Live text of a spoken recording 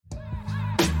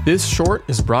This short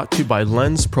is brought to you by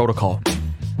Lens Protocol.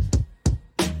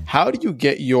 How do you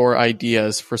get your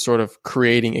ideas for sort of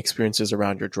creating experiences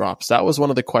around your drops? That was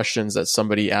one of the questions that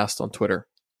somebody asked on Twitter.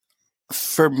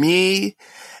 For me,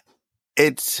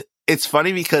 it's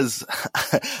funny because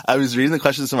I was reading the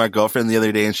questions to my girlfriend the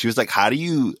other day and she was like, how do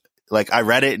you, like, I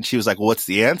read it and she was like, what's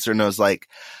the answer? And I was like,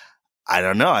 I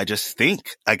don't know. I just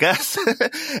think, I guess.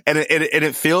 and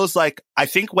it feels like, I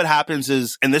think what happens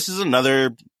is, and this is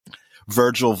another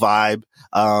Virgil vibe.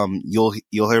 You'll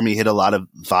hear me hit a lot of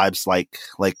vibes like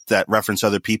that reference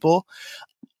other people.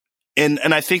 And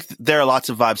I think there are lots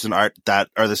of vibes in art that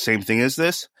are the same thing as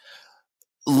this.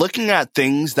 Looking at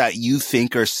things that you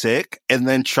think are sick and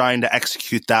then trying to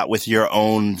execute that with your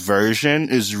own version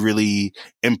is really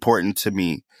important to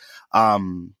me.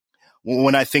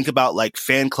 When I think about like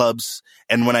fan clubs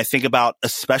and when I think about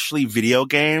especially video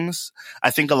games,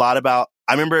 I think a lot about,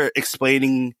 I remember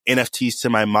explaining NFTs to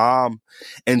my mom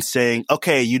and saying,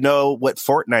 okay, you know what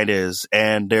Fortnite is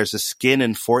and there's a skin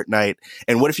in Fortnite.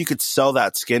 And what if you could sell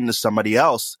that skin to somebody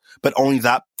else, but only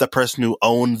that the person who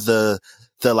owned the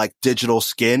like digital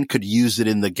skin could use it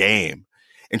in the game.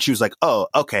 And she was like, oh,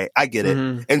 okay, I get it.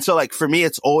 Mm-hmm. And so like for me,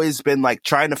 it's always been like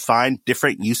trying to find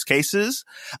different use cases,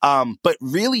 but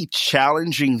really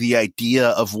challenging the idea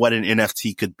of what an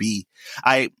NFT could be.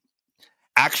 I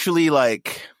actually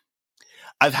like,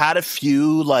 I've had a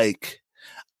few like,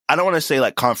 I don't want to say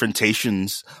like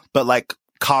confrontations, but like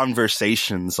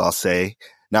conversations, I'll say.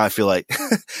 Now I feel like,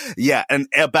 yeah, and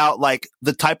about like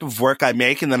the type of work I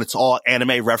make and then it's all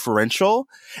anime referential.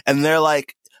 And they're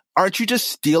like, aren't you just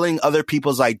stealing other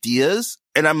people's ideas?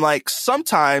 And I'm like,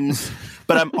 sometimes,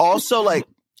 but I'm also like,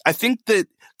 I think that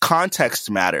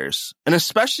context matters. And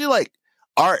especially like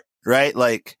art, right?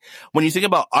 Like when you think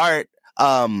about art,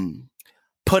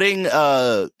 putting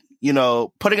a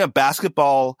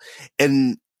basketball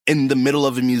in the middle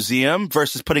of a museum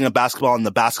versus putting a basketball on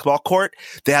the basketball court,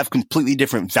 they have completely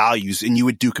different values and you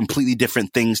would do completely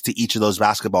different things to each of those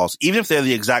basketballs, even if they're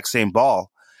the exact same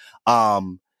ball.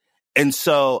 And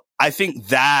so I think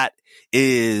that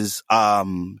is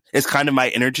kind of my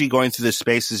energy going through this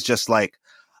space is just like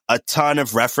a ton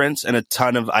of reference and a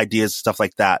ton of ideas, stuff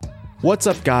like that. What's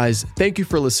up, guys? Thank you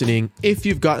for listening. If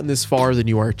you've gotten this far, then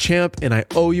you are a champ, and I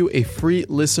owe you a free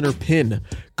listener pin.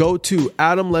 Go to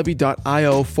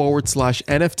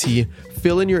adamlevy.io/NFT,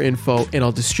 fill in your info, and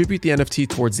I'll distribute the NFT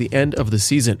towards the end of the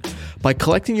season. By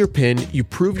collecting your pin, you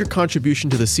prove your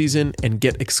contribution to the season and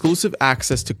get exclusive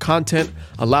access to content,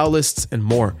 allow lists, and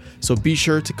more. So be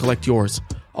sure to collect yours.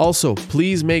 Also,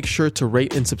 please make sure to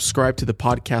rate and subscribe to the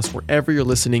podcast wherever you're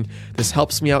listening. This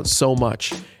helps me out so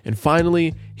much. And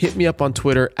finally, hit me up on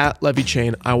Twitter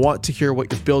 @LevyChain. I want to hear what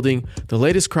you're building, the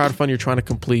latest crowdfund you're trying to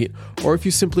complete, or if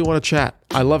you simply want to chat.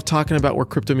 I love talking about where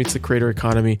crypto meets the creator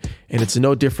economy, and it's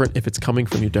no different if it's coming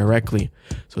from you directly.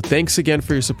 So thanks again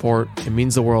for your support. It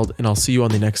means the world, and I'll see you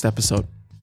on the next episode.